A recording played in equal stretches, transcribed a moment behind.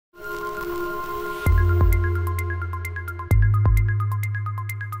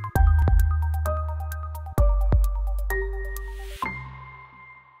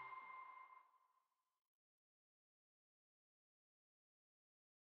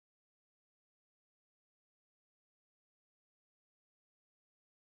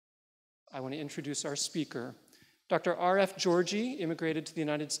I want to introduce our speaker. Dr. R.F. Georgy immigrated to the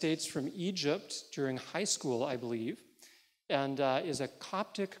United States from Egypt during high school, I believe, and is a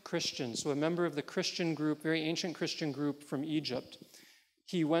Coptic Christian, so a member of the Christian group, very ancient Christian group from Egypt.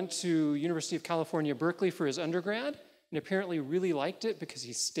 He went to University of California, Berkeley for his undergrad, and apparently really liked it because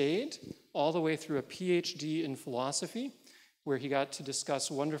he stayed all the way through a PhD in philosophy, where he got to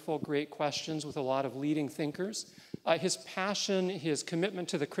discuss wonderful, great questions with a lot of leading thinkers. His passion, his commitment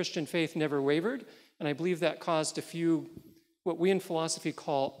to the Christian faith never wavered, and I believe that caused a few, what we in philosophy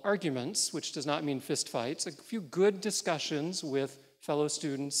call arguments, which does not mean fistfights, a few good discussions with fellow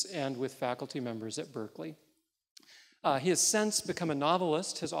students and with faculty members at Berkeley. He has since become a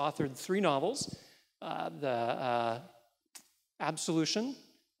novelist, has authored 3 novels, The Absolution,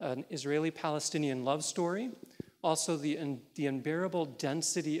 an Israeli-Palestinian love story, also the Unbearable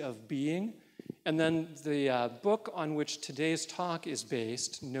Density of Being, and then the book on which today's talk is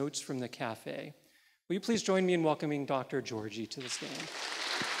based, Notes from the Cafe. Will you please join me in welcoming Dr. Georgy to the stand?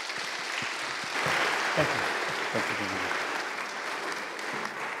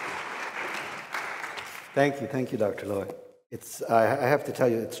 Thank you. Thank you, Dr. Loy. I have to tell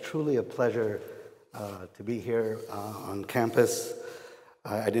you, it's truly a pleasure to be here on campus.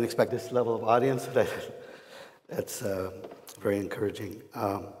 I didn't expect this level of audience, but it's very encouraging.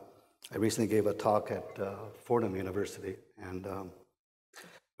 I recently gave a talk at Fordham University, and there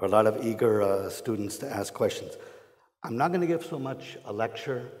were a lot of eager students to ask questions. I'm not going to give so much a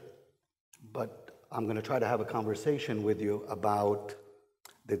lecture, but I'm going to try to have a conversation with you about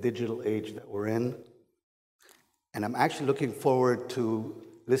the digital age that we're in. And I'm actually looking forward to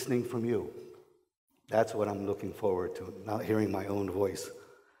listening from you. That's what I'm looking forward to, not hearing my own voice.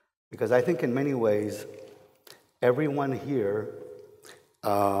 Because I think in many ways, everyone here,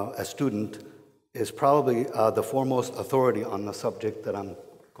 a student, is probably the foremost authority on the subject that I'm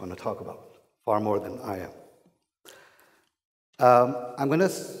going to talk about, far more than I am. I'm going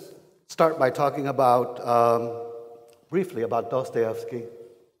to start by talking about, briefly, about Dostoevsky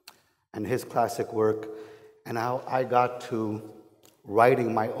and his classic work, and how I got to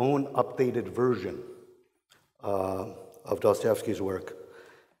writing my own updated version of Dostoevsky's work.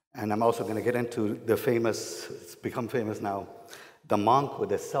 And I'm also going to get into the famous, it's become famous now, the monk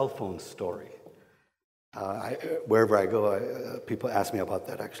with a cell phone story. Wherever I go, people ask me about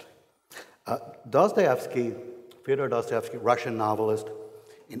that, actually. Dostoevsky, Fyodor Dostoevsky, Russian novelist,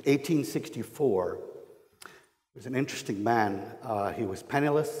 in 1864, was an interesting man. He was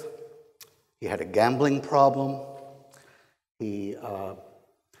penniless. He had a gambling problem. He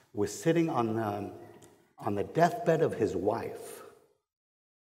was sitting on the deathbed of his wife,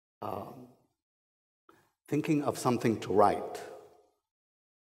 thinking of something to write.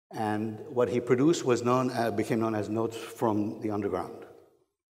 And what he produced was became known as Notes from the Underground.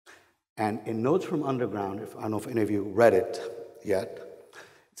 And in Notes from Underground, I don't know if any of you read it yet,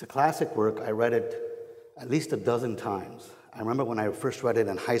 it's a classic work. I read it at least a dozen times. I remember when I first read it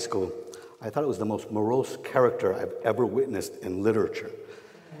in high school, I thought it was the most morose character I've ever witnessed in literature.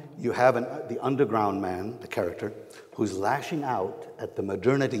 You have the underground man, the character, who's lashing out at the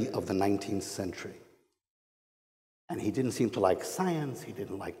modernity of the 19th century. And he didn't seem to like science, he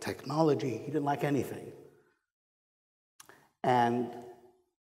didn't like technology, he didn't like anything. And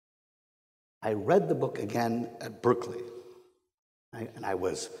I read the book again at Berkeley. And I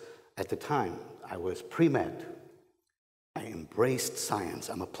was, at the time, I was pre-med. I embraced science.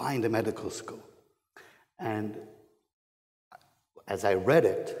 I'm applying to medical school. And as I read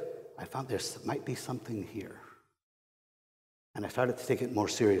it, I found there might be something here. And I started to take it more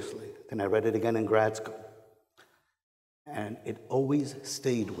seriously. Then I read it again in grad school. And it always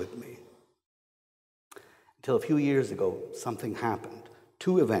stayed with me. Until a few years ago, something happened.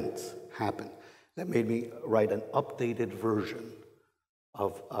 2 events happened that made me write an updated version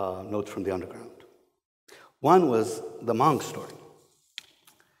of Notes from the Underground. One was the monk story.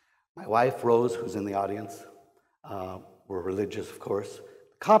 My wife, Rose, who's in the audience, we're religious, of course. The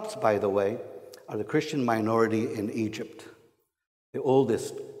Copts, by the way, are the Christian minority in Egypt, the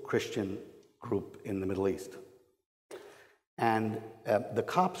oldest Christian group in the Middle East. And the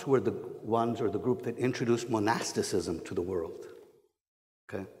Copts were the ones, or the group, that introduced monasticism to the world.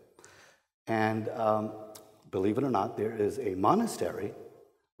 Okay? And believe it or not, there is a monastery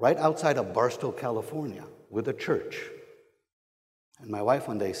right outside of Barstow, California, with a church. And my wife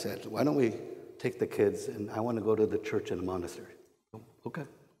one day said, why don't we take the kids, and I want to go to the church and the monastery. Oh, okay,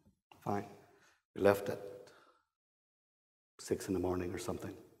 fine. We left at 6 in the morning or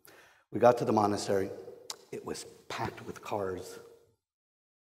something. We got to the monastery. It was packed with cars.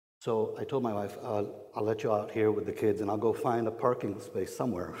 So I told my wife, I'll let you out here with the kids, and I'll go find a parking space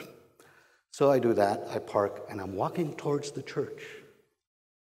somewhere. So I do that, I park, and I'm walking towards the church.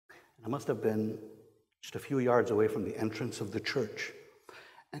 I must have been just a few yards away from the entrance of the church.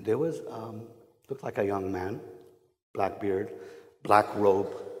 And there was, looked like a young man, black beard, black robe,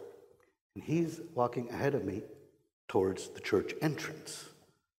 and he's walking ahead of me towards the church entrance.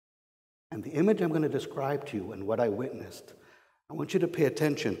 And the image I'm going to describe to you and what I witnessed, I want you to pay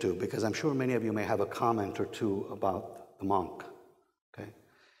attention to, because I'm sure many of you may have a comment or two about the monk. Okay?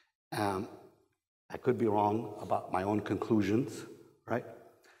 I could be wrong about my own conclusions, right?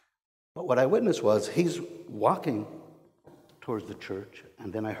 But what I witnessed was he's walking towards the church,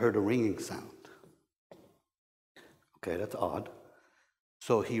 and then I heard a ringing sound. Okay, that's odd.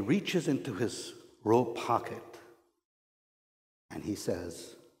 So he reaches into his robe pocket, and he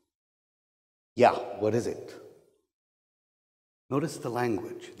says, "Yeah, what is it?" Notice the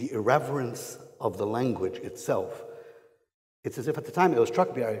language, the irreverence of the language itself. It's as if at the time it was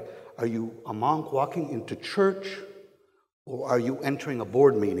struck me, are you a monk walking into church, or are you entering a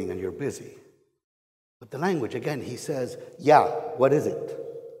board meeting and you're busy? But the language, again, he says, "Yeah, what is it?"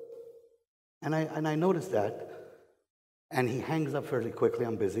 And I noticed that, and he hangs up fairly quickly,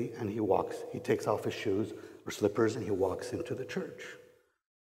 "I'm busy," and he takes off his shoes or slippers, and he walks into the church.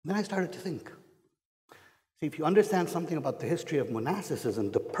 And then I started to think, see, if you understand something about the history of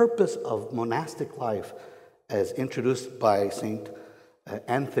monasticism, the purpose of monastic life as introduced by Saint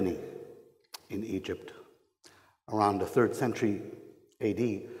Anthony in Egypt around the 3rd century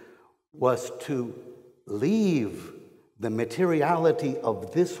AD was to leave the materiality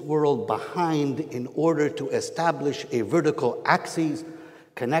of this world behind in order to establish a vertical axis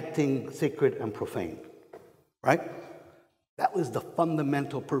connecting sacred and profane, right? That was the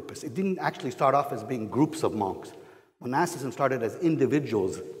fundamental purpose. It didn't actually start off as being groups of monks. Monasticism started as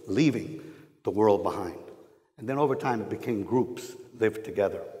individuals leaving the world behind. And then over time it became groups lived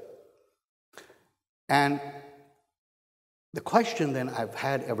together. And the question then I've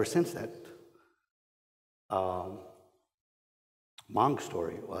had ever since that monk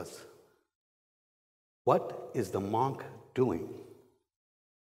story was, what is the monk doing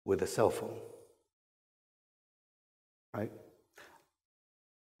with a cell phone? Right?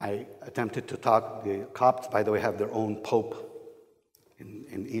 I attempted to talk, the Copts, by the way, have their own pope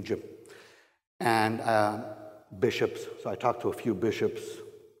in Egypt, and bishops, so I talked to a few bishops,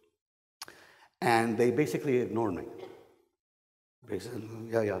 and they basically ignored me. They said,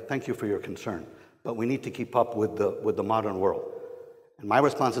 yeah, thank you for your concern, but we need to keep up with the modern world. And my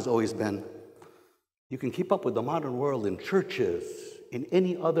response has always been, you can keep up with the modern world in churches, in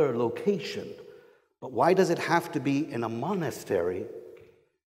any other location, but why does it have to be in a monastery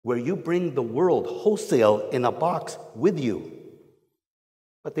where you bring the world wholesale in a box with you?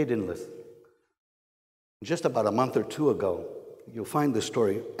 But they didn't listen. Just about a month or two ago, you'll find this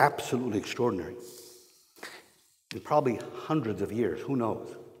story absolutely extraordinary. In probably hundreds of years, who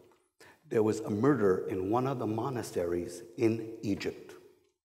knows, there was a murder in one of the monasteries in Egypt.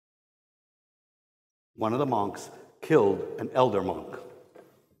 One of the monks killed an elder monk.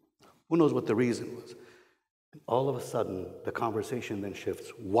 Who knows what the reason was? And all of a sudden, the conversation then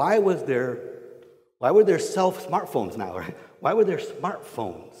shifts. Why were there smartphones now, right? Why were there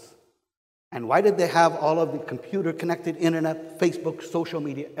smartphones? And why did they have all of the computer-connected internet, Facebook, social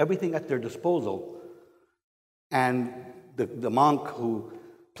media, everything at their disposal? And the monk who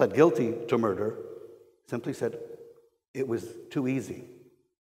pled guilty to murder simply said, it was too easy.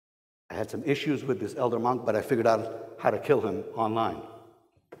 I had some issues with this elder monk, but I figured out how to kill him online.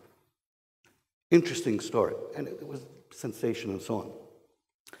 Interesting story, and it was sensation and so on.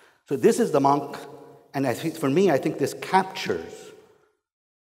 So this is the monk, and I think, for me, I think this captures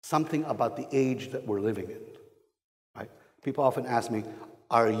something about the age that we're living in. Right? People often ask me,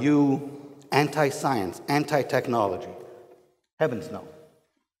 are you anti-science, anti-technology? Heavens no.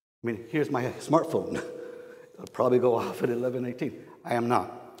 I mean, here's my smartphone. It'll probably go off at 11:18. I am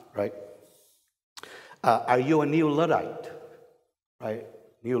not, right? Are you a neo-Luddite? Right?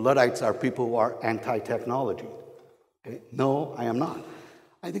 Neo-Luddites are people who are anti-technology. Okay? No, I am not.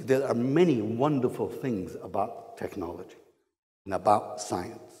 I think there are many wonderful things about technology and about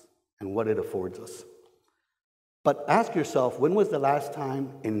science and what it affords us. But ask yourself, when was the last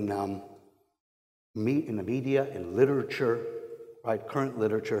time in the media, in literature, right, current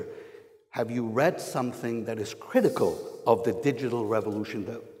literature, have you read something that is critical of the digital revolution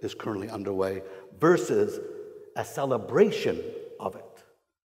that is currently underway versus a celebration of it?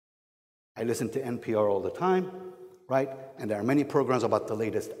 I listen to NPR all the time, right? And there are many programs about the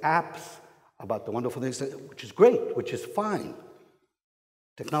latest apps, about the wonderful things, which is great, which is fine.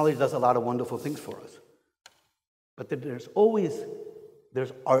 Technology does a lot of wonderful things for us. But there's always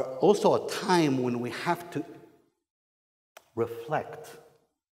there's also a time when we have to reflect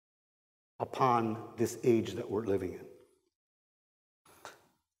upon this age that we're living in.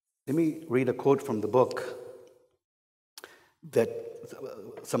 Let me read a quote from the book that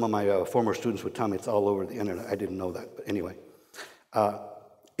some of my former students would tell me it's all over the internet. I didn't know that, but anyway.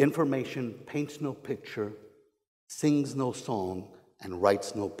 Information paints no picture, sings no song, and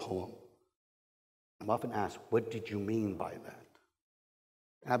writes no poem. I'm often asked, what did you mean by that?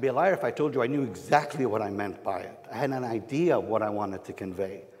 And I'd be a liar if I told you I knew exactly what I meant by it. I had an idea of what I wanted to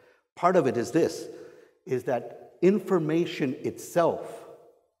convey. Part of it is this, is that information itself,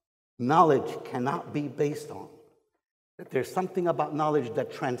 knowledge cannot be based on. That there's something about knowledge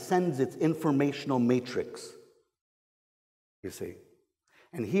that transcends its informational matrix, you see.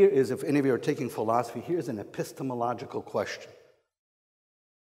 And here is, if any of you are taking philosophy, here's an epistemological question.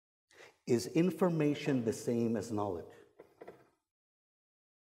 Is information the same as knowledge?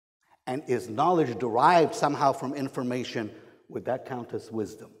 And is knowledge derived somehow from information? Would that count as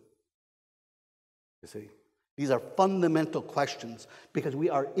wisdom? You see, these are fundamental questions because we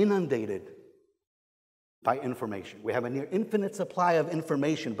are inundated by information. We have a near infinite supply of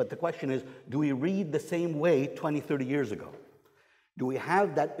information, but the question is, do we read the same way 20, 30 years ago? Do we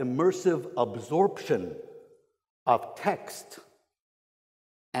have that immersive absorption of text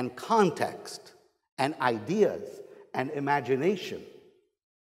and context and ideas and imagination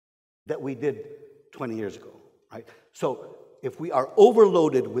that we did 20 years ago, right? So if we are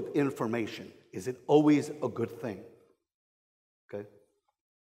overloaded with information, is it always a good thing? Okay?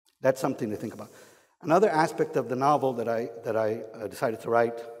 That's something to think about. Another aspect of the novel that I decided to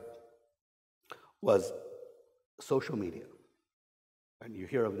write was social media. And you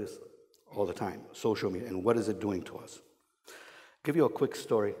hear of this all the time, social media, and what is it doing to us? I'll give you a quick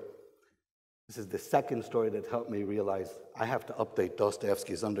story. This is the second story that helped me realize I have to update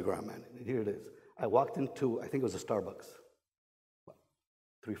Dostoevsky's Underground Man. And here it is. I walked into, I think it was a Starbucks,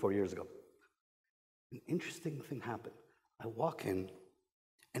 3, 4 years ago. An interesting thing happened. I walk in,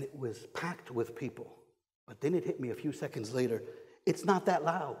 and it was packed with people. But then it hit me a few seconds later, it's not that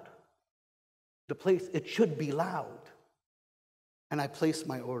loud. The place, it should be loud. And I place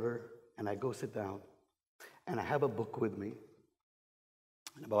my order, and I go sit down, and I have a book with me,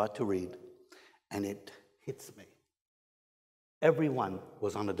 and I'm about to read, and it hits me. Everyone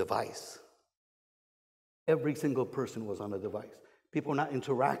was on a device. Every single person was on a device. People were not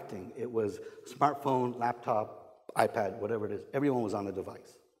interacting. It was smartphone, laptop, iPad, whatever it is. Everyone was on a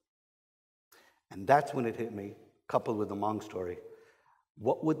device. And that's when it hit me, coupled with the Hmong story.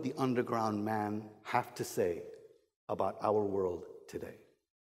 What would the underground man have to say about our world today?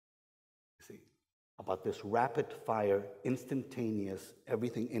 You see, about this rapid-fire, instantaneous,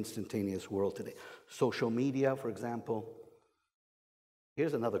 everything instantaneous world today. Social media, for example.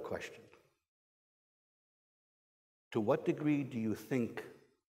 Here's another question. To what degree do you think,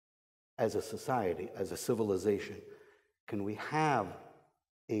 as a society, as a civilization, can we have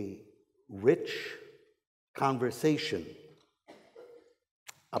a rich conversation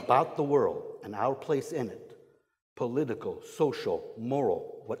about the world and our place in it, political, social,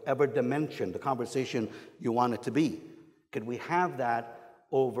 moral, whatever dimension, the conversation you want it to be, can we have that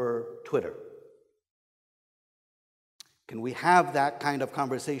over Twitter? Can we have that kind of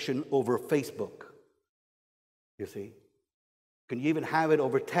conversation over Facebook? You see? Can you even have it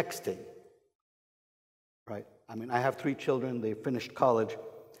over texting? Right? I mean, I have 3 children, they finished college,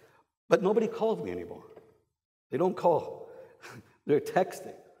 but nobody calls me anymore. They don't call. They're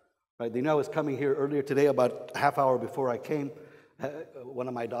texting. Right? They know I was coming here earlier today, about a half hour before I came. One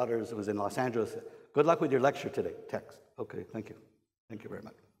of my daughters was in Los Angeles. Good luck with your lecture today. Text. Okay, thank you. Thank you very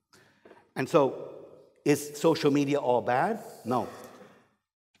much. And so, is social media all bad? No.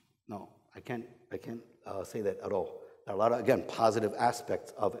 No, I can't say that at all. There are a lot of, again, positive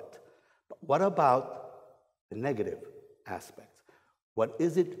aspects of it. But what about the negative aspects? What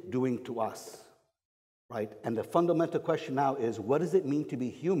is it doing to us, right? And the fundamental question now is, what does it mean to be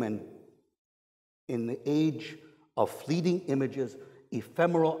human in the age of fleeting images,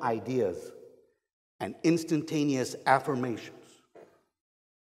 ephemeral ideas, and instantaneous affirmations?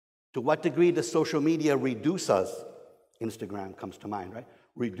 To what degree does social media reduce us? Instagram comes to mind, right?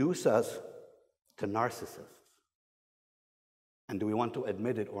 Reduce us to narcissists. And do we want to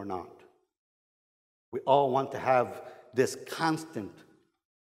admit it or not? We all want to have this constant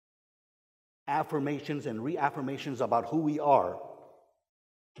affirmations and reaffirmations about who we are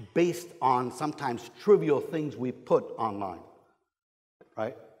based on sometimes trivial things we put online,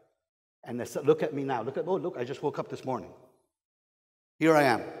 right? And they say, look at me now. Look, I just woke up this morning. Here I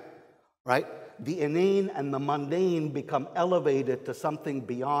am, right? the inane and the mundane become elevated to something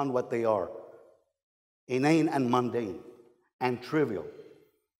beyond what they are. Inane and mundane and trivial,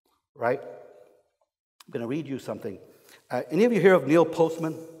 right? I'm going to read you something. Any of you hear of Neil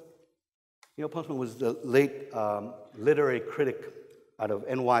Postman? Neil Postman was the late literary critic out of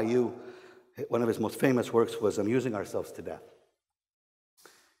NYU. One of his most famous works was Amusing Ourselves to Death.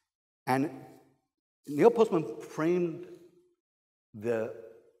 And Neil Postman framed the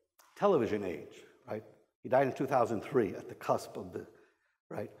television age, right? He died in 2003 at the cusp of the,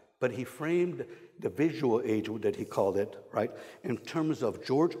 right? But he framed the visual age, that he called it, right, in terms of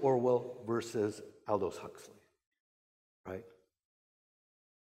George Orwell versus Aldous Huxley, right?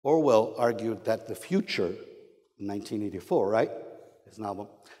 Orwell argued that the future, in 1984, right, his novel,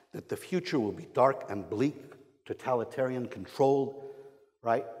 that the future will be dark and bleak, totalitarian, controlled,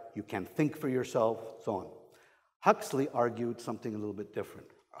 right? You can think for yourself, so on. Huxley argued something a little bit different.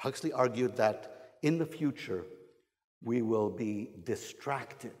 Huxley argued that in the future, we will be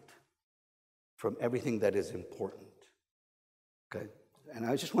distracted from everything that is important, okay? And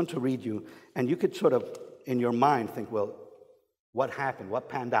I just want to read you, and you could sort of, in your mind, think, well, what happened? What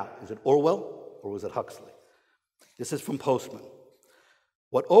panned out? Is it Orwell or was it Huxley? This is from Postman.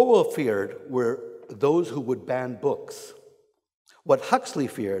 What Orwell feared were those who would ban books. What Huxley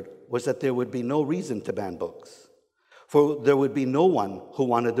feared was that there would be no reason to ban books, for there would be no one who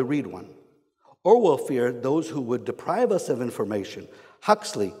wanted to read one. Orwell feared those who would deprive us of information.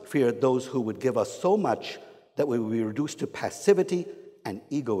 Huxley feared those who would give us so much that we would be reduced to passivity and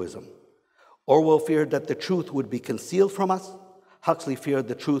egoism. Orwell feared that the truth would be concealed from us. Huxley feared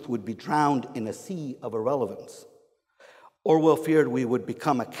the truth would be drowned in a sea of irrelevance. Orwell feared we would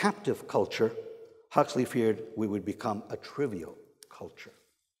become a captive culture. Huxley feared we would become a trivial culture.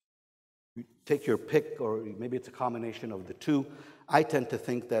 You take your pick, or maybe it's a combination of the two. I tend to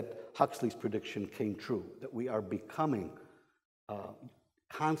think that Huxley's prediction came true, that we are becoming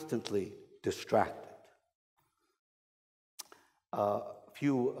constantly distracted. A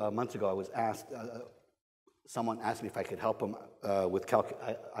few months ago, I was asked, someone asked me if I could help him with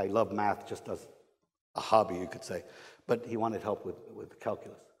calculus. I love math just as a hobby, you could say, but he wanted help with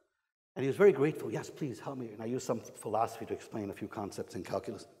calculus. And he was very grateful. Yes, please help me. And I used some philosophy to explain a few concepts in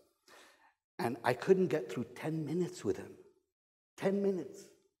calculus. And I couldn't get through 10 minutes with him. 10 minutes.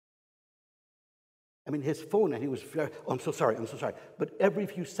 I mean, his phone, and he was very, oh, I'm so sorry. But every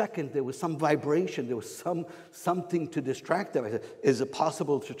few seconds, there was some vibration. There was something to distract him. I said, is it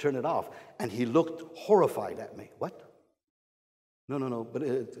possible to turn it off? And he looked horrified at me. What? No, but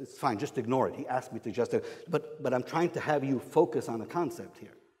it's fine. Just ignore it. He asked me to just, but I'm trying to have you focus on a concept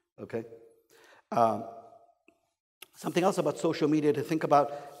here, okay? Something else about social media to think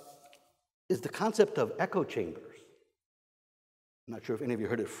about is the concept of echo chambers. I'm not sure if any of you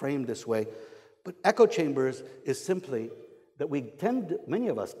heard it framed this way, but echo chambers is simply that many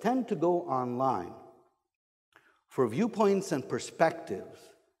of us tend to go online for viewpoints and perspectives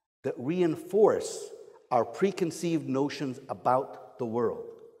that reinforce our preconceived notions about the world.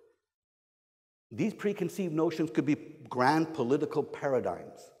 These preconceived notions could be grand political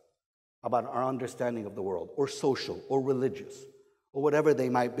paradigms about our understanding of the world, or social, or religious, or whatever they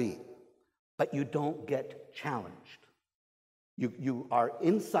might be. But you don't get challenged. You are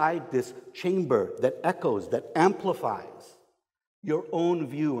inside this chamber that echoes, that amplifies your own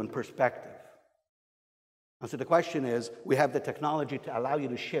view and perspective. And so the question is, we have the technology to allow you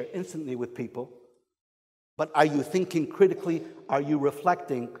to share instantly with people, but are you thinking critically? Are you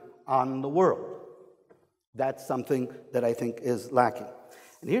reflecting on the world? That's something that I think is lacking.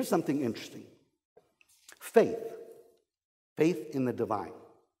 And here's something interesting. Faith in the divine.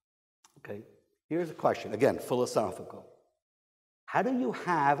 Okay, here's a question, again, philosophical. How do you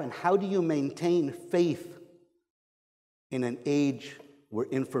have and how do you maintain faith in an age where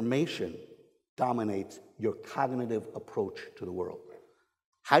information dominates your cognitive approach to the world?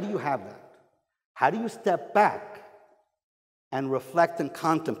 How do you have that? How do you step back and reflect and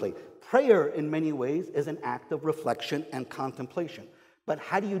contemplate? Prayer, in many ways, is an act of reflection and contemplation. But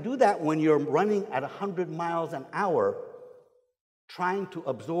how do you do that when you're running at 100 miles an hour, trying to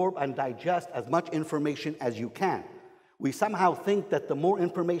absorb and digest as much information as you can? We somehow think that the more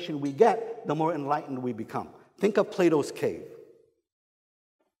information we get, the more enlightened we become. Think of Plato's cave,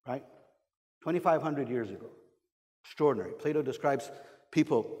 right? 2,500 years ago. Extraordinary. Plato describes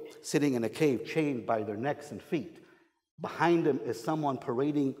people sitting in a cave, chained by their necks and feet. Behind them is someone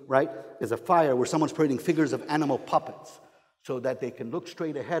parading, right? Is a fire where someone's parading figures of animal puppets so that they can look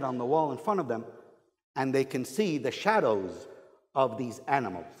straight ahead on the wall in front of them and they can see the shadows of these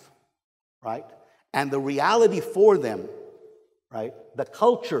animals, right? And the reality for them, right? The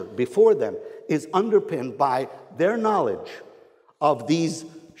culture before them is underpinned by their knowledge of these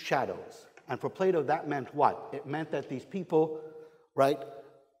shadows. And for Plato, that meant what? It meant that these people, right,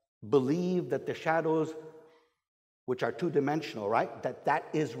 believe that the shadows, which are two-dimensional, right, that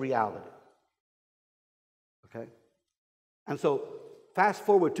is reality. Okay? And so, fast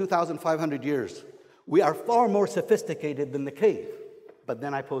forward 2,500 years, we are far more sophisticated than the cave. But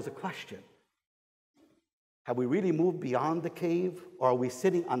then I pose a question. Have we really moved beyond the cave, or are we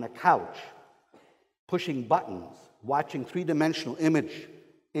sitting on a couch, pushing buttons, watching three-dimensional image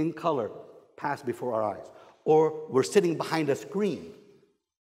in color pass before our eyes? Or we're sitting behind a screen,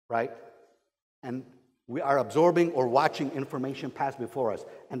 right? And we are absorbing or watching information pass before us,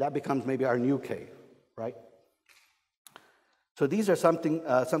 and that becomes maybe our new cave, right? So these are some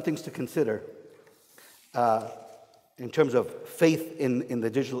things to consider in terms of faith in the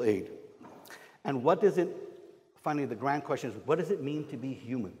digital age. And what does it, finally, the grand question is, what does it mean to be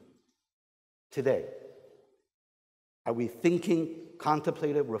human today? Are we thinking,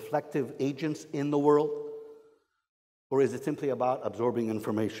 contemplative, reflective agents in the world? Or is it simply about absorbing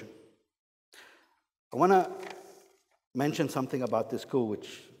information? I want to mention something about this school,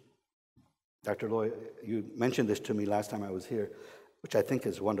 which, Dr. Loy, you mentioned this to me last time I was here, which I think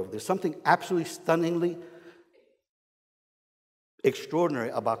is wonderful. There's something absolutely stunningly extraordinary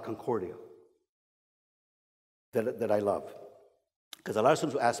about Concordia that I love. Because a lot of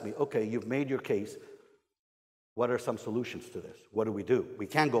students will ask me, okay, you've made your case. What are some solutions to this? What do? We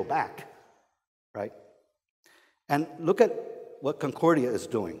can't go back, right? And look at what Concordia is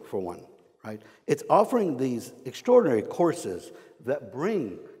doing, for one, right? It's offering these extraordinary courses that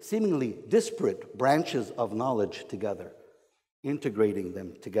bring seemingly disparate branches of knowledge together, integrating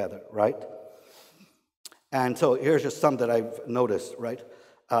them together, right? And so here's just some that I've noticed, right?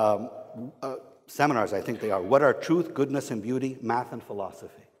 Seminars, I think they are. What are truth, goodness, and beauty? Math and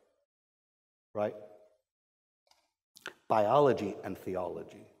philosophy, right? Biology and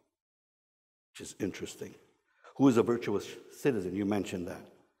theology, which is interesting. Who is a virtuous citizen? You mentioned that,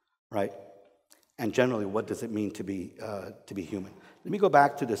 right? And generally, what does it mean to be human? Let me go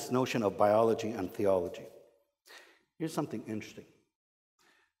back to this notion of biology and theology. Here's something interesting.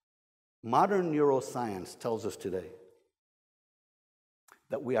 Modern neuroscience tells us today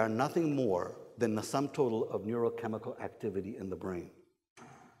that we are nothing more than the sum total of neurochemical activity in the brain.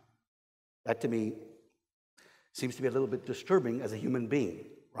 That, to me, seems to be a little bit disturbing as a human being,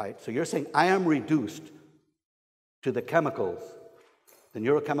 right? So you're saying, I am reduced to the chemicals, the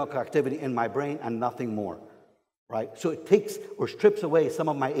neurochemical activity in my brain, and nothing more, right? So it takes or strips away some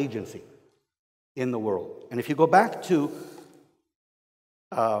of my agency in the world. And if you go back to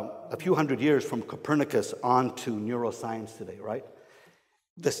a few hundred years from Copernicus on to neuroscience today, right?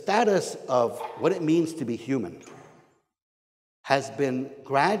 The status of what it means to be human has been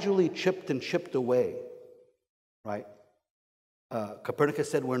gradually chipped away, right?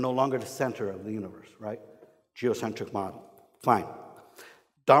 Copernicus said we're no longer the center of the universe, right? Geocentric model. Fine.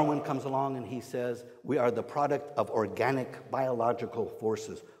 Darwin comes along and he says we are the product of organic biological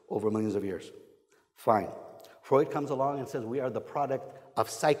forces over millions of years. Fine. Freud comes along and says we are the product of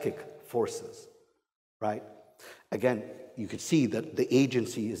psychic forces, right? Again, you could see that the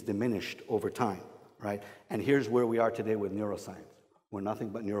agency is diminished over time, right? And here's where we are today with neuroscience. We're nothing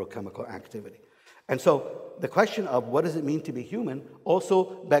but neurochemical activity. And so the question of what does it mean to be human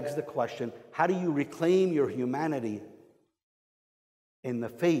also begs the question, how do you reclaim your humanity in the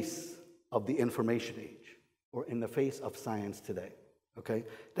face of the information age or in the face of science today? Okay?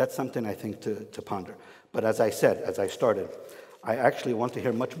 That's something I think to ponder. But as I said, as I started, I actually want to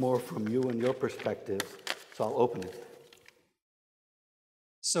hear much more from you and your perspectives, so I'll open it.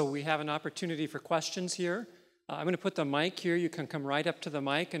 So we have an opportunity for questions here. I'm going to put the mic here. You can come right up to the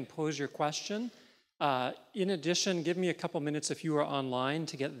mic and pose your question. In addition, give me a couple minutes if you are online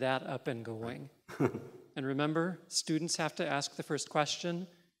to get that up and going. And remember, students have to ask the first question,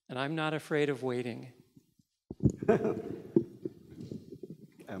 and I'm not afraid of waiting.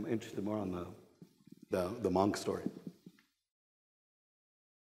 I'm interested more on the monk story.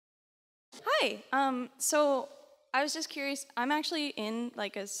 Hi. So I was just curious. I'm actually in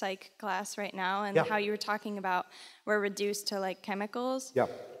like a psych class right now, and how you were talking about we're reduced to like chemicals. Yeah.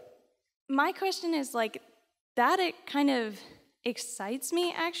 My question is like that. It kind of excites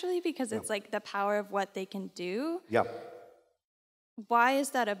me actually because it's like the power of what they can do. Yeah. Why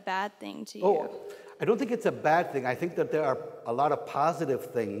is that a bad thing to you? Oh, I don't think it's a bad thing. I think that there are a lot of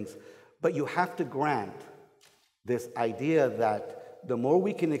positive things, but you have to grant this idea that the more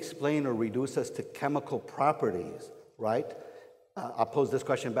we can explain or reduce us to chemical properties, right? I'll pose this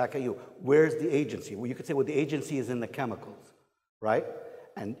question back at you. Where's the agency? Well, you could say, well, the agency is in the chemicals, right?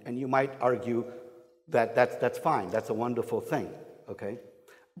 And you might argue that that's fine, that's a wonderful thing, okay?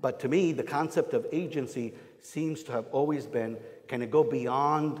 But to me, the concept of agency seems to have always been, can it go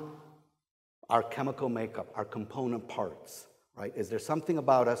beyond our chemical makeup, our component parts, right? Is there something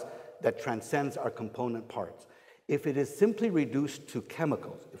about us that transcends our component parts? If it is simply reduced to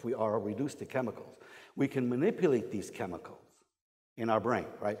chemicals, if we are reduced to chemicals, we can manipulate these chemicals in our brain,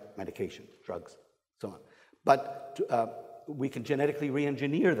 right? Medication, drugs, so on. But we can genetically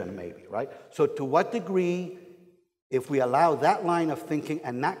re-engineer them maybe, right? So to what degree, if we allow that line of thinking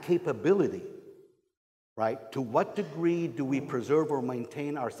and that capability, right, to what degree do we preserve or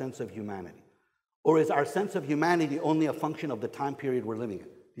maintain our sense of humanity? Or is our sense of humanity only a function of the time period we're living in?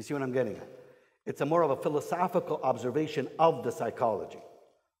 You see what I'm getting at? It's a more of a philosophical observation of the psychology,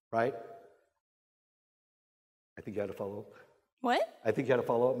 right? I think you had to follow up. What? I think you had to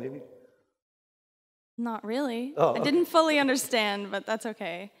follow up, maybe? Not really. Oh, okay. I didn't fully understand, but that's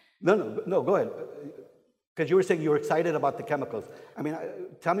okay. No, go ahead. Because you were saying you were excited about the chemicals. I mean,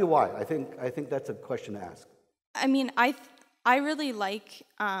 tell me why. I think that's a question to ask. I mean, I really like,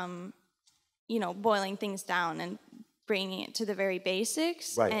 boiling things down and bringing it to the very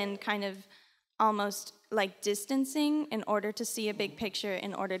basics, right, and kind of almost like distancing in order to see a big picture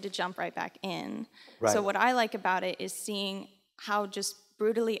in order to jump right back in. Right. So what I like about it is seeing how just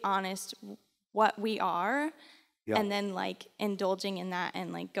brutally honest what we are, yeah, and then like indulging in that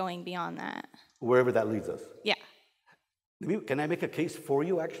and like going beyond that. Wherever that leads us. Yeah. Can I make a case for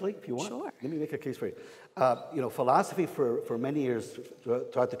you, actually, if you want? Sure. Let me make a case for you. Philosophy for many years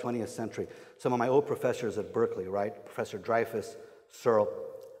throughout the 20th century, some of my old professors at Berkeley, right, Professor Dreyfus, Searle,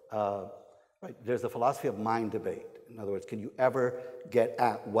 right, there's the philosophy of mind debate. In other words, can you ever get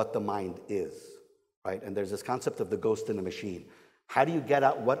at what the mind is, right? And there's this concept of the ghost in the machine. How do you get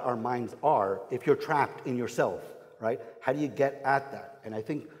at what our minds are if you're trapped in yourself, right? How do you get at that? And I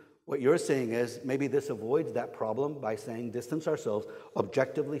think what you're saying is maybe this avoids that problem by saying distance ourselves,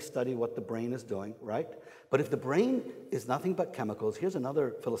 objectively study what the brain is doing, right? But if the brain is nothing but chemicals, here's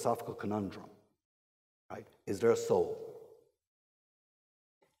another philosophical conundrum, right? Is there a soul?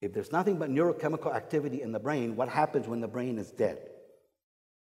 If there's nothing but neurochemical activity in the brain, what happens when the brain is dead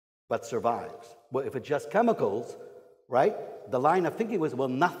but survives? Well, if it's just chemicals, right, the line of thinking was, well,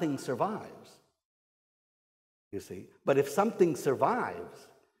 nothing survives, you see. But if something survives,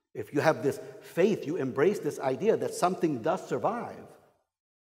 if you have this faith, you embrace this idea that something does survive,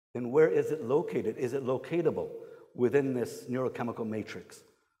 then where is it located? Is it locatable within this neurochemical matrix,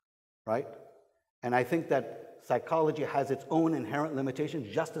 right? And I think that psychology has its own inherent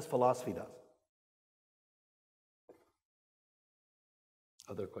limitations, just as philosophy does.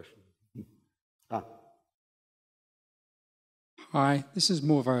 Other questions? Hi, this is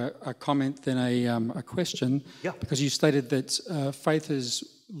more of a comment than a question. Yeah. Because you stated that faith is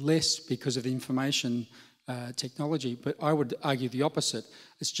less because of the information technology, but I would argue the opposite.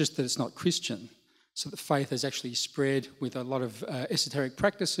 It's just that it's not Christian. So that faith has actually spread with a lot of esoteric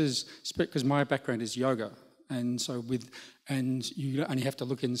practices, because my background is yoga. And so you only have to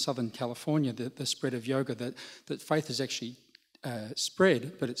look in Southern California, the spread of yoga, that faith has actually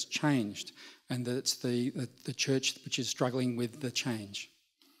spread, but it's changed. And that it's the church which is struggling with the change.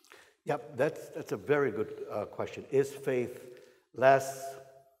 Yep, that's a very good question. Is faith less,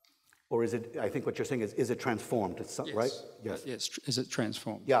 or is it, I think what you're saying is it transformed? It's yes. Right? Yes. Yes, is it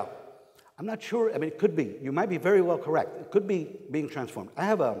transformed? Yeah. I'm not sure, I mean, it could be. You might be very well correct. It could be being transformed. I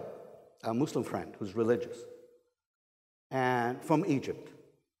have a Muslim friend who's religious, and from Egypt,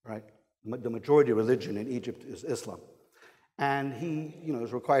 right? The majority religion in Egypt is Islam. And he,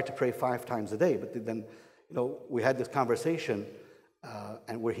 is required to pray 5 times a day. But then, we had this conversation,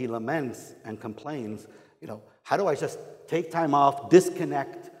 and where he laments and complains, how do I just take time off,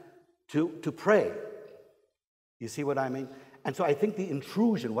 disconnect to pray? You see what I mean? And so I think the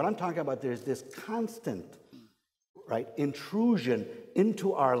intrusion, what I'm talking about, there's this constant, right, intrusion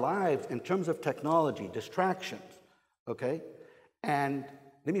into our lives in terms of technology, distractions, okay? And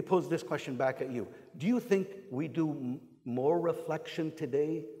let me pose this question back at you. Do you think we do more reflection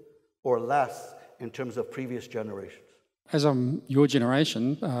today or less in terms of previous generations? As I'm your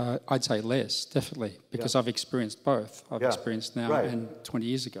generation, I'd say less, definitely, because I've experienced both. I've experienced now and 20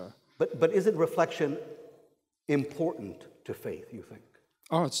 years ago. But is it reflection important to faith, you think?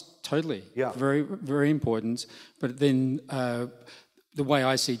 Oh, it's totally very, very important. But then the way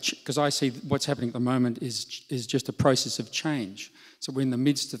I see, because I see what's happening at the moment is just a process of change. So we're in the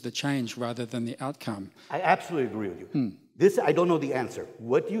midst of the change rather than the outcome. I absolutely agree with you. This, I don't know the answer.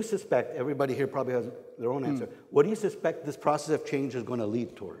 What do you suspect, everybody here probably has their own answer, what do you suspect this process of change is going to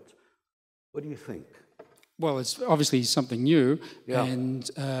lead towards? What do you think? Well, it's obviously something new,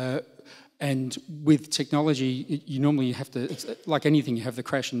 Yeah. And with technology, you normally have to. It's like anything, you have the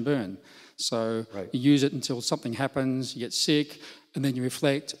crash and burn. So Right. you use it until something happens, you get sick, and then you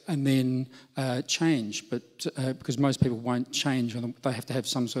reflect, and then change. But because most people won't change, they have to have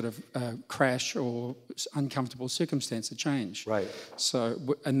some sort of crash or uncomfortable circumstance to change. Right. So,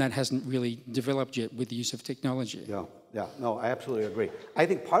 and that hasn't really developed yet with the use of technology. Yeah, yeah. No, I absolutely agree. I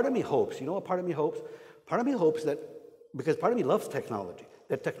think part of me hopes, you know what part of me hopes? Part of me hopes that, because part of me loves technology,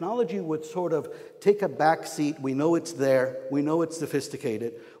 that technology would sort of take a back seat. We know it's there. We know it's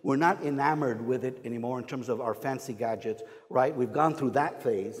sophisticated. We're not enamored with it anymore in terms of our fancy gadgets, right? We've gone through that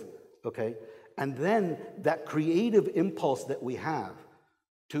phase, okay? And then that creative impulse that we have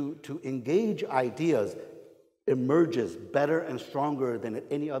to engage ideas emerges better and stronger than at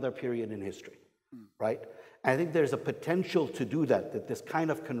any other period in history, right? And I think there's a potential to do that this kind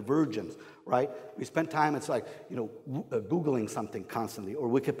of convergence, right? We spend time, it's like, Googling something constantly, or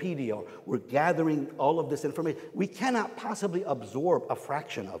Wikipedia, or we're gathering all of this information. We cannot possibly absorb a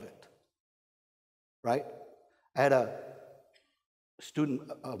fraction of it, right? I had a student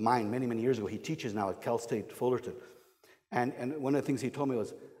of mine many, many years ago. He teaches now at Cal State Fullerton. And one of the things he told me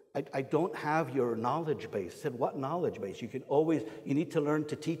was, I don't have your knowledge base. I said, what knowledge base? You need to learn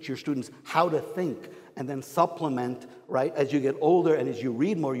to teach your students how to think and then supplement, right? As you get older and as you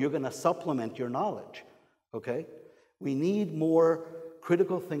read more, you're going to supplement your knowledge, okay? We need more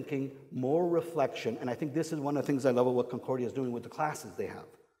critical thinking, more reflection, and I think this is one of the things I love about what Concordia is doing with the classes they have,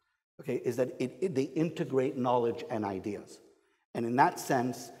 okay, is that they integrate knowledge and ideas. And in that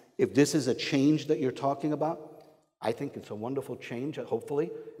sense, if this is a change that you're talking about, I think it's a wonderful change,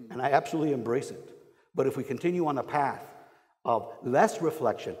 hopefully, and I absolutely embrace it. But if we continue on a path of less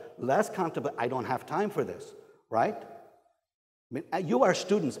reflection, less contemplation, I don't have time for this, right? I mean, you are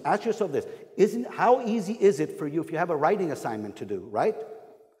students. Ask yourself this. How easy is it for you, if you have a writing assignment to do, right,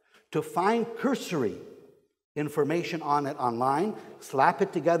 to find cursory information on it online, slap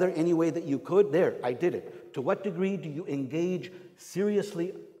it together any way that you could? There, I did it. To what degree do you engage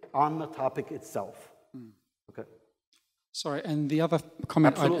seriously on the topic itself? Okay. Sorry, and the other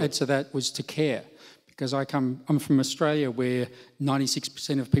comment I'd add to that was to care, because I'm from Australia where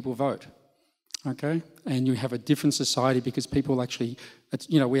 96% of people vote, okay? And you have a different society because people actually,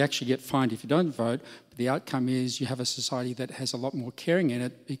 we actually get fined if you don't vote, but the outcome is you have a society that has a lot more caring in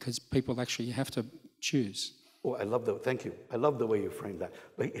it because people actually have to choose. Oh, thank you. I love the way you framed that.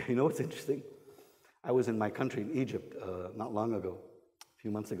 But you know what's interesting? I was in my country in Egypt not long ago, a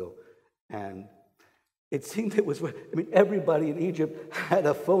few months ago, and it seemed everybody in Egypt had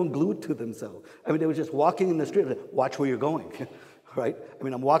a phone glued to themselves. They were just walking in the street, watch where you're going, right?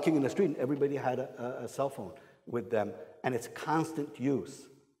 I'm walking in the street and everybody had a cell phone with them, and it's constant use,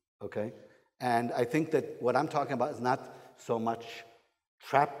 okay? And I think that what I'm talking about is not so much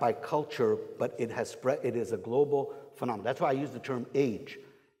trapped by culture, but it has spread, it is a global phenomenon. That's why I use the term age.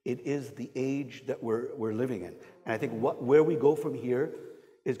 It is the age that we're living in. And I think where we go from here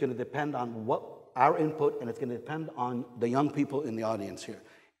is going to depend on what our input, and it's going to depend on the young people in the audience here.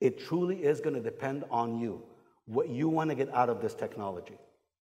 It truly is going to depend on you, what you want to get out of this technology.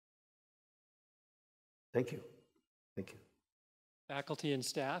 Thank you. Thank you. Faculty and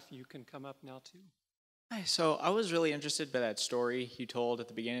staff, you can come up now too. Hi, so I was really interested by that story you told at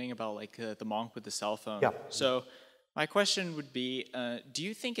the beginning about the monk with the cell phone. Yeah. So my question would be, do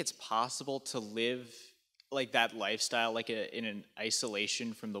you think it's possible to live like that lifestyle, in an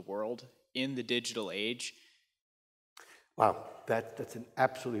isolation from the world in the digital age? Wow, that's an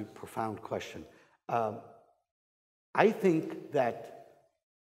absolutely profound question. I think that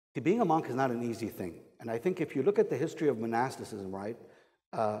being a monk is not an easy thing. And I think if you look at the history of monasticism, right,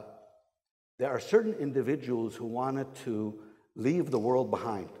 there are certain individuals who wanted to leave the world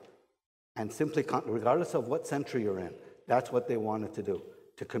behind and simply, regardless of what century you're in, that's what they wanted to do,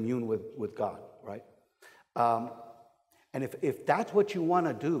 to commune with God, right? And if that's what you want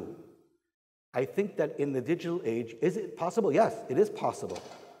to do, I think that in the digital age, is it possible? Yes, it is possible.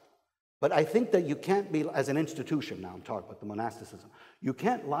 But I think that you can't be, as an institution now, I'm talking about the monasticism, you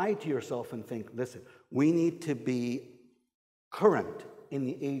can't lie to yourself and think, listen, we need to be current in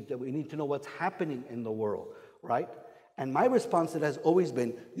the age, that we need to know what's happening in the world, right? And my response to that has always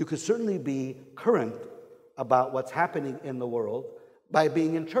been, you could certainly be current about what's happening in the world by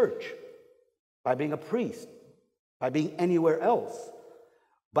being in church, by being a priest, by being anywhere else.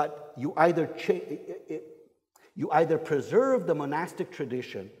 But you either preserve the monastic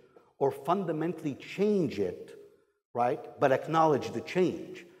tradition or fundamentally change it, right? But acknowledge the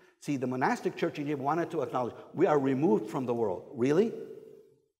change. See, the monastic church in Egypt wanted to acknowledge, we are removed from the world. Really?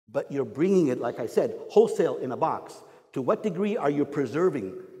 but you're bringing it, like I said, wholesale in a box. To what degree are you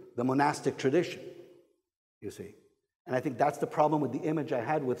preserving the monastic tradition, you see? And I think that's the problem with the image I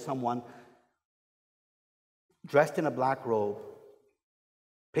had with someone dressed in a black robe,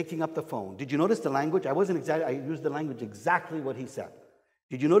 picking up the phone. Did you notice the language? I used the language exactly what he said.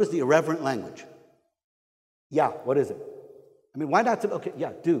 Did you notice the irreverent language? Yeah, what is it? I mean, why not? Okay,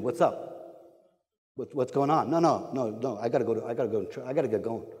 yeah, dude, what's up? What's going on? No, I gotta get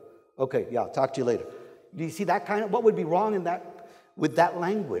going. Okay, yeah, talk to you later. Do you see that kind of, what would be wrong in that, with that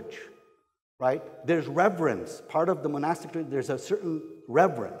language, right? There's reverence. Part of the monastic tradition, there's a certain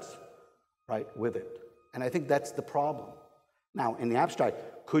reverence, right, with it. And I think that's the problem. Now, in the abstract,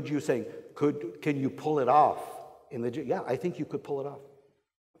 can you pull it off? Yeah, I think you could pull it off.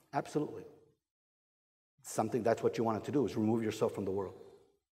 Absolutely. That's what you wanted to do, is remove yourself from the world.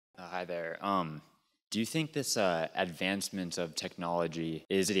 Hi there. Do you think this advancement of technology,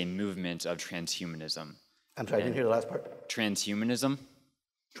 is it a movement of transhumanism? I'm sorry, I didn't hear the last part. Transhumanism?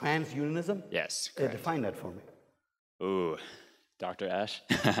 Transhumanism? Yes, correct. Define that for me. Ooh, Dr. Ash?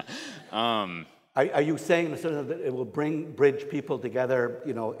 Are you saying that it will bridge people together,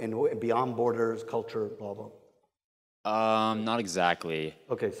 and beyond borders, culture, blah, blah? Not exactly.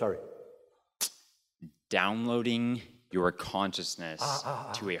 Okay, sorry. Downloading your consciousness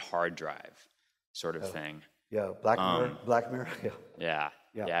to a hard drive, sort of thing. Yeah, Black Mirror. Yeah.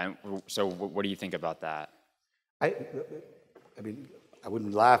 Yeah. So, what do you think about that? I mean, I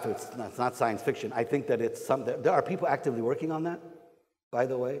wouldn't laugh. It's not science fiction. I think that it's something. There are people actively working on that. By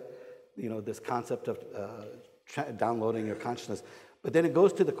the way, this concept of downloading your consciousness. But then it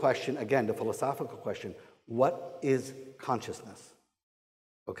goes to the question again, the philosophical question: what is consciousness?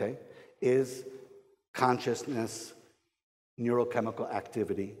 Okay, is consciousness neurochemical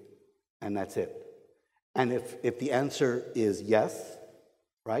activity, and that's it. And if the answer is yes,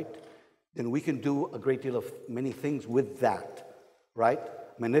 right, then we can do a great deal of many things with that, right?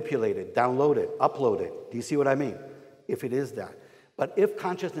 Manipulate it, download it, upload it. Do you see what I mean? If it is that. But if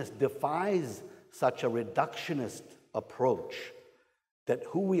consciousness defies such a reductionist approach, that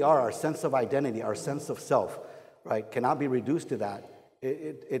who we are, our sense of identity, our sense of self, right, cannot be reduced to that,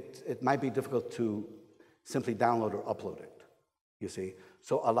 it might be difficult to simply download or upload it, you see.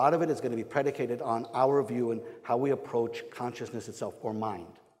 So a lot of it is going to be predicated on our view and how we approach consciousness itself, or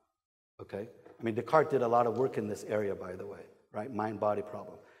mind, okay? I mean, Descartes did a lot of work in this area, by the way, right? Mind-body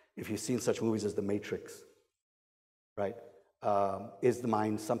problem. If you've seen such movies as The Matrix, right? Is the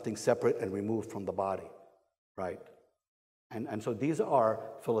mind something separate and removed from the body, right? And so these are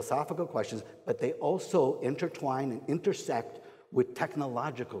philosophical questions, but they also intertwine and intersect with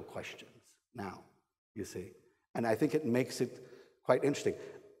technological questions now, you see. And I think it makes it quite interesting.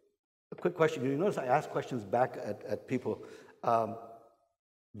 A quick question. You notice I ask questions back at people.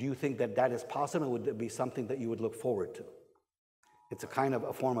 Do you think that is possible, or would it be something that you would look forward to? It's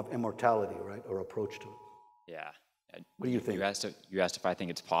a form of immortality, right, or approach to it. Yeah. What do you think? You asked if I think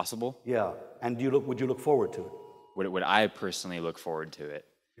it's possible? Yeah. And would you look forward to it? Would I personally look forward to it?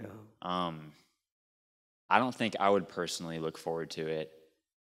 Yeah. I don't think I would personally look forward to it.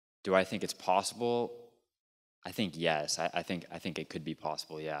 Do I think it's possible? I think yes. I think it could be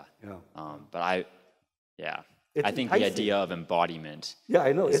possible. Yeah. Yeah. I think the idea of embodiment. Yeah,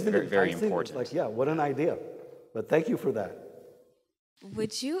 I know. Is Isn't it very important. It's like, what an idea. But thank you for that.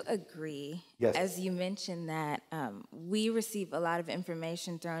 Would you agree, yes, as you mentioned that we receive a lot of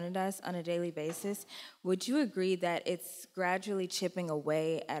information thrown at us on a daily basis, would you agree that it's gradually chipping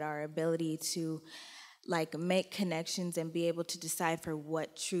away at our ability to make connections and be able to decipher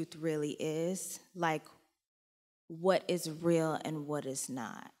what truth really is? Like, what is real and what is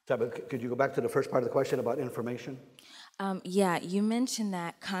not? Could you go back to the first part of the question about information? Yeah, you mentioned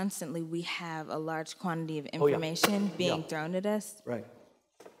that constantly we have a large quantity of information being thrown at us. Right.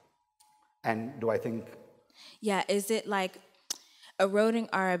 And do I think... Yeah, is it eroding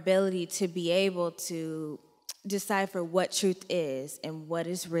our ability to be able to decipher what truth is and what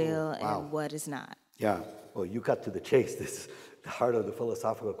is real and what is not? Yeah, well, you cut to the chase. This is the heart of the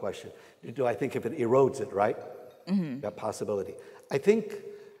philosophical question. Do I think if it erodes it, right? Mm-hmm. That possibility. I think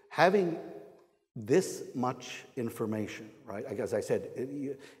having this much information, right? As I said,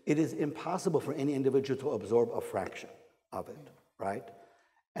 it is impossible for any individual to absorb a fraction of it, right?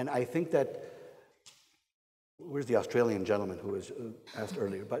 And I think that, where's the Australian gentleman who was asked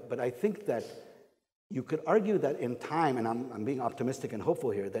earlier? But I think that you could argue that in time, and I'm being optimistic and hopeful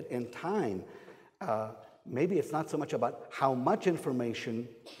here, that in time, maybe it's not so much about how much information,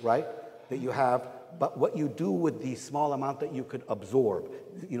 right, that you have, but what you do with the small amount that you could absorb,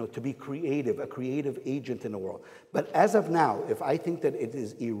 to be creative, a creative agent in the world. But as of now, if I think that it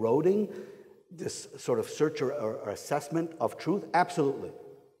is eroding this sort of search or assessment of truth, absolutely.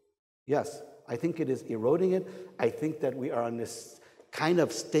 Yes, I think it is eroding it. I think that we are on this kind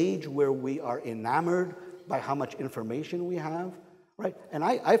of stage where we are enamored by how much information we have, right? And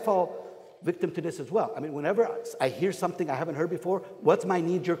I fall victim to this as well. I mean, whenever I hear something I haven't heard before, what's my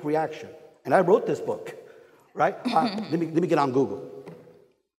knee-jerk reaction? And I wrote this book, right? Let me get on Google,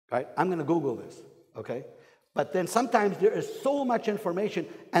 right? I'm going to Google this, okay? But then sometimes there is so much information,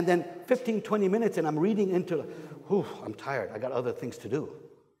 and then 15, 20 minutes, and I'm reading into, whew, I'm tired. I got other things to do,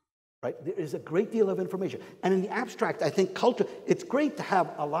 right? There is a great deal of information. And in the abstract, I think culture, it's great to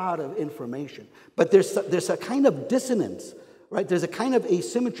have a lot of information, but there's a kind of dissonance, right? There's a kind of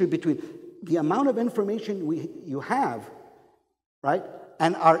asymmetry between the amount of information you have, right,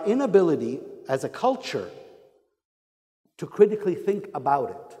 and our inability as a culture to critically think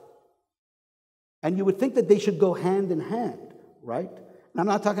about it. And you would think that they should go hand in hand, right? And I'm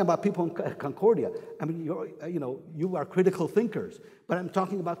not talking about people in Concordia. I mean, you are critical thinkers, but I'm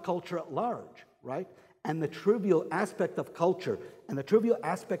talking about culture at large, right? And the trivial aspect of culture and the trivial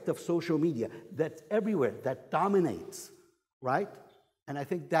aspect of social media that's everywhere, that dominates, right? And I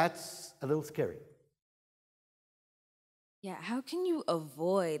think that's a little scary. Yeah, how can you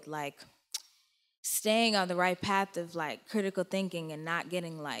avoid staying on the right path of critical thinking and not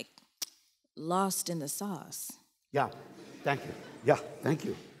getting lost in the sauce? Yeah, thank you. Yeah, thank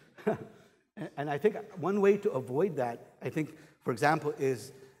you. And I think one way to avoid that, I think, for example,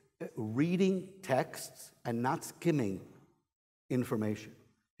 is reading texts and not skimming information.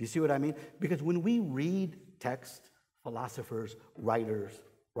 Do you see what I mean? Because when we read text, philosophers, writers,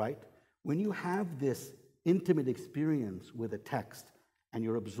 right? When you have this intimate experience with a text and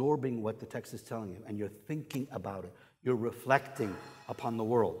you're absorbing what the text is telling you and you're thinking about it, you're reflecting upon the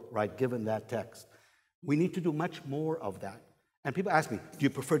world, right, given that text. We need to do much more of that. And people ask me, do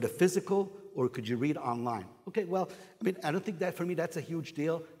you prefer the physical or could you read online? Okay, well, I mean, I don't think that for me that's a huge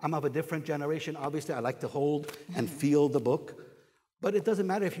deal. I'm of a different generation. Obviously, I like to hold and feel the book. But it doesn't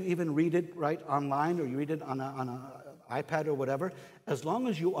matter if you even read it, right, online or you read it on an iPad or whatever, as long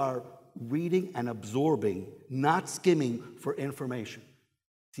as you are reading and absorbing, not skimming for information.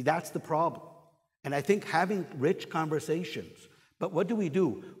 See, that's the problem. And I think having rich conversations, but what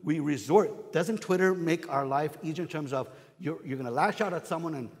do? We resort, doesn't Twitter make our life easier in terms of you're going to lash out at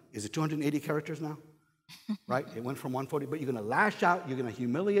someone and is it 280 characters now? Right? It went from 140, but you're going to lash out, you're going to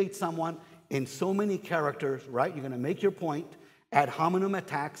humiliate someone in so many characters, right? You're going to make your point, ad hominem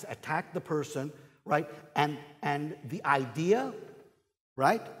attacks, attack the person, right? And the idea,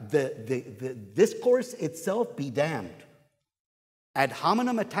 right? The discourse itself, be damned. Ad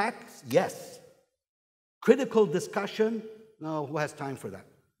hominem attacks, yes. Critical discussion, no, who has time for that?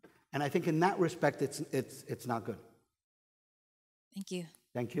 And I think in that respect, it's not good. Thank you.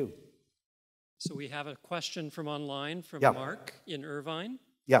 Thank you. So we have a question from online from Yeah. Mark in Irvine.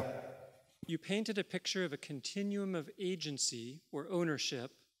 Yeah. You painted a picture of a continuum of agency or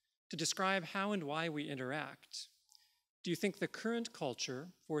ownership to describe how and why we interact. Do you think the current culture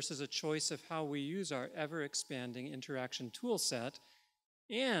forces a choice of how we use our ever-expanding interaction tool set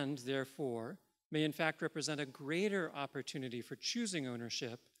and, therefore, may in fact represent a greater opportunity for choosing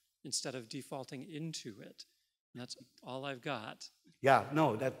ownership instead of defaulting into it? And that's all I've got. Yeah,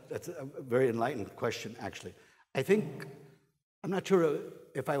 no, that's a very enlightened question, actually. I think, I'm not sure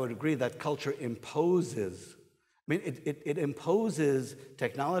if I would agree that culture imposes, I mean, it imposes,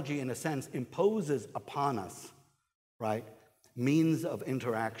 technology in a sense, imposes upon us, right, means of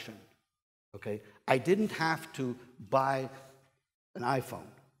interaction, okay? I didn't have to buy an iPhone,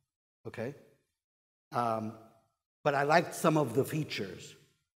 okay? But I liked some of the features,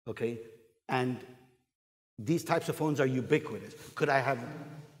 okay? And these types of phones are ubiquitous. Could I have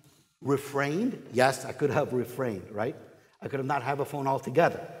refrained? Yes, I could have refrained, right? I could have not have a phone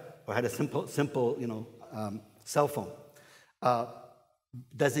altogether or had a simple cell phone.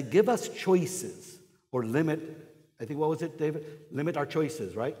 Does it give us choices or limit, I think, what was it, David? Limit our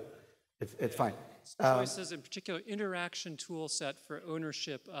choices, right? It's fine. Choices, in particular, interaction tool set for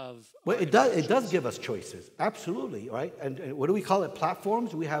ownership of... Well, it does give us choices, absolutely, right? And what do we call it,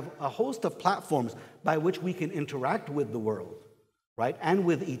 platforms? We have a host of platforms by which we can interact with the world, right? And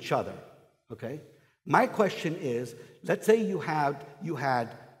with each other, okay? My question is, let's say you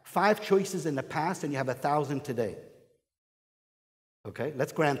had 5 choices in the past and you have 1,000 today, okay?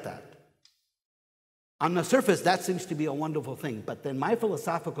 Let's grant that. On the surface, that seems to be a wonderful thing, but then my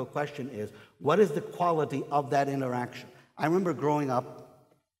philosophical question is, what is the quality of that interaction? I remember growing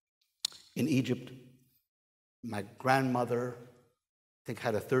up in Egypt. My grandmother, I think,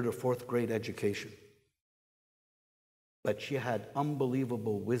 had a 3rd or 4th grade education. But she had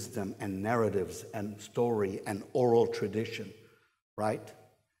unbelievable wisdom and narratives and story and oral tradition, right?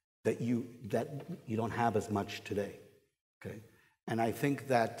 That you don't have as much today, okay? And I think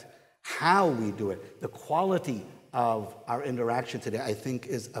that how we do it, the quality of our interaction today, I think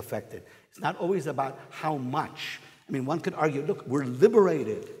is affected. It's not always about how much. I mean, one could argue, look, we're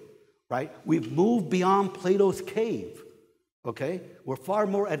liberated, right? We've moved beyond Plato's cave, okay? We're far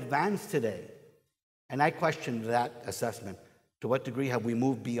more advanced today. And I question that assessment. To what degree have we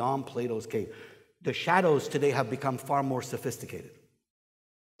moved beyond Plato's cave? The shadows today have become far more sophisticated.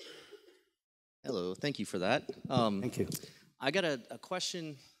 Hello, thank you for that. Thank you. I got a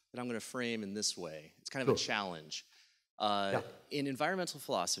question that I'm going to frame in this way. It's kind of a challenge. In environmental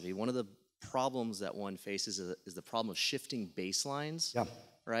philosophy, one of the problems that one faces is the problem of shifting baselines. Yeah.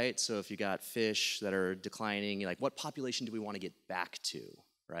 Right? So if you got fish that are declining, you're like, what population do we want to get back to,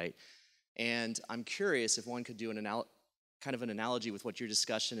 right? And I'm curious if one could do kind of an analogy with what you're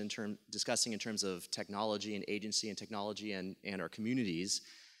discussing in terms of technology and agency and technology and our communities.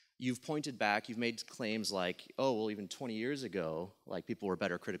 You've pointed back, you've made claims like, oh, well, even 20 years ago, like people were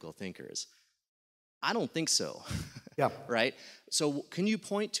better critical thinkers. I don't think so. Yeah. Right? So can you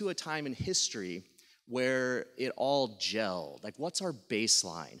point to a time in history where it all gelled? Like, what's our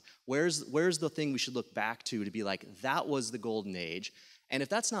baseline? Where's the thing we should look back to be like, that was the golden age? And if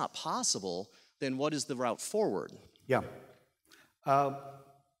that's not possible, then what is the route forward? Yeah.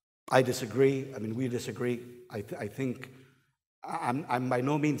 I disagree. I mean, we disagree. I think I'm by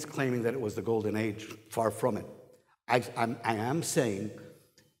no means claiming that it was the golden age. Far from it. I am saying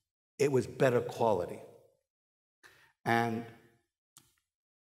it was better quality. And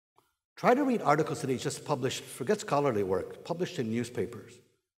try to read articles today just published, forget scholarly work, published in newspapers,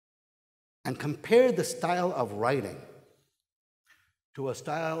 and compare the style of writing to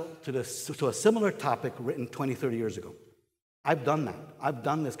a similar topic written 20, 30 years ago. I've done that. I've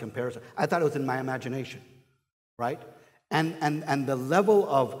done this comparison. I thought it was in my imagination, right? And the level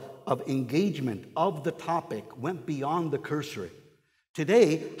of engagement of the topic went beyond the cursory.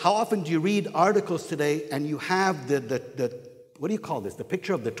 Today, how often do you read articles today and you have the what do you call this? The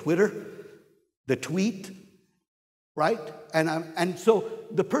picture of the Twitter, the tweet, right? And so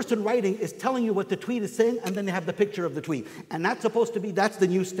the person writing is telling you what the tweet is saying, and then they have the picture of the tweet. And that's supposed to be, that's the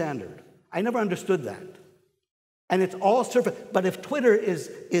new standard. I never understood that. And it's all surface. But if Twitter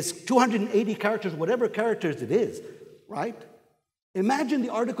is 280 characters, whatever characters it is, right? Imagine the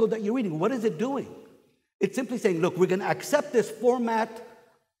article that you're reading. What is it doing? It's simply saying, look, we're going to accept this format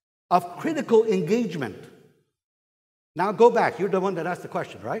of critical engagement. Now go back. You're the one that asked the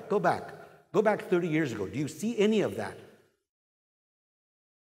question, right? Go back. Go back 30 years ago. Do you see any of that?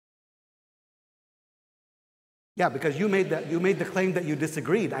 Yeah, because you made the claim that you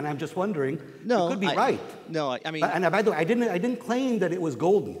disagreed, and I'm just wondering. No, you could be right. No, I mean. And by the way, I didn't claim that it was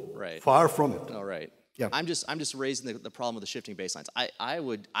golden. Right. Far from it. Oh, right. Yeah. I'm just raising the problem of the shifting baselines. I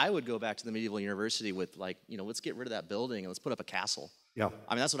would go back to the medieval university with, like, let's get rid of that building and let's put up a castle. Yeah.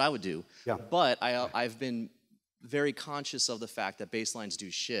 I mean, that's what I would do. Yeah. But I've been very conscious of the fact that baselines do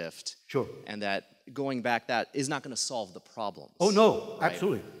shift. Sure. And that going back, that is not going to solve the problem. Oh, no, right?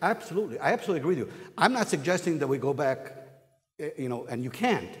 Absolutely. Absolutely. I absolutely agree with you. I'm not suggesting that we go back, and you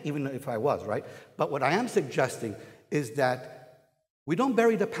can't, even if I was, right? But what I am suggesting is that we don't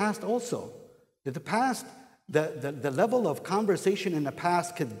bury the past also. That the past, the level of conversation in the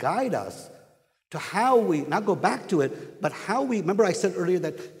past could guide us to how we, not go back to it, but how we, remember I said earlier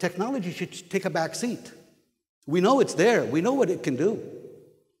that technology should take a back seat. We know it's there. We know what it can do.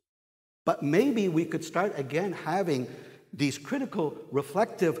 But maybe we could start again having these critical,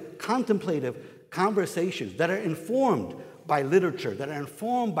 reflective, contemplative conversations that are informed by literature, that are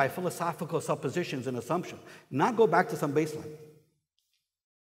informed by philosophical suppositions and assumptions, not go back to some baseline.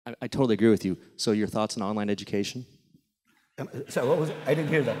 I totally agree with you. So your thoughts on online education? So what was it? I didn't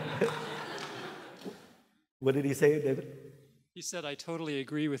hear that. What did he say, David? He said, I totally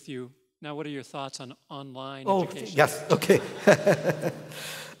agree with you. Now, what are your thoughts on online education? Yes, okay.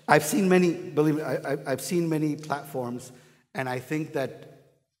 I've seen many, believe me, I've seen many platforms, and I think that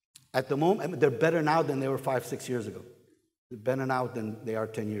at the moment, they're better now than they were 5-6 years ago. They're better now than they are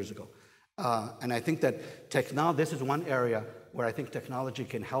 10 years ago. And I think that this is one area where I think technology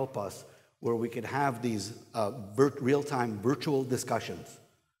can help us, where we can have these real-time virtual discussions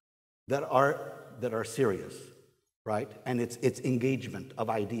that are serious, right? And it's engagement of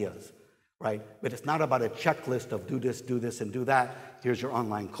ideas, right? But it's not about a checklist of do this, and do that. Here's your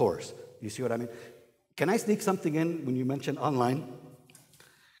online course. You see what I mean? Can I sneak something in when you mention online?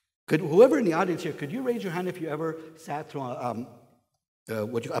 Whoever in the audience here, could you raise your hand if you ever sat through a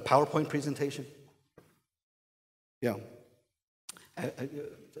PowerPoint presentation? Yeah.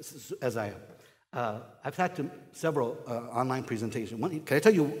 As I am. I've sat to several online presentations. Can I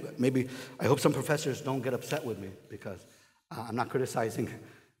tell you, maybe, I hope some professors don't get upset with me because I'm not criticizing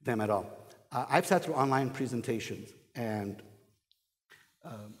them at all. I've sat through online presentations, and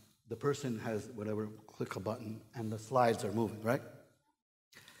the person has whatever, click a button, and the slides are moving, right?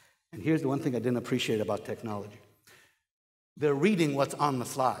 And here's the one thing I didn't appreciate about technology. They're reading what's on the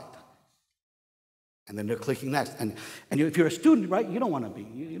slide, and then they're clicking next. And if you're a student, right, you don't want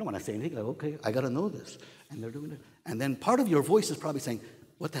to say anything. Like, okay, I got to know this. And they're doing it. And then part of your voice is probably saying,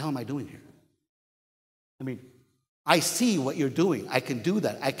 what the hell am I doing here? I mean, I see what you're doing. I can do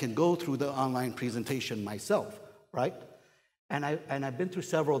that. I can go through the online presentation myself, right? And I've been through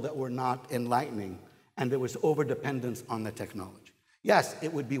several that were not enlightening, and there was overdependence on the technology. Yes,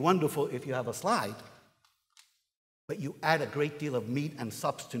 it would be wonderful if you have a slide, but you add a great deal of meat and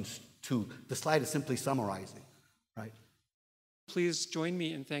substance to the slide is simply summarizing, right? Please join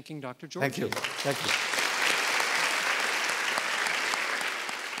me in thanking Dr. Georgy. Thank you. Thank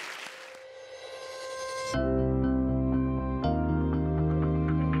you.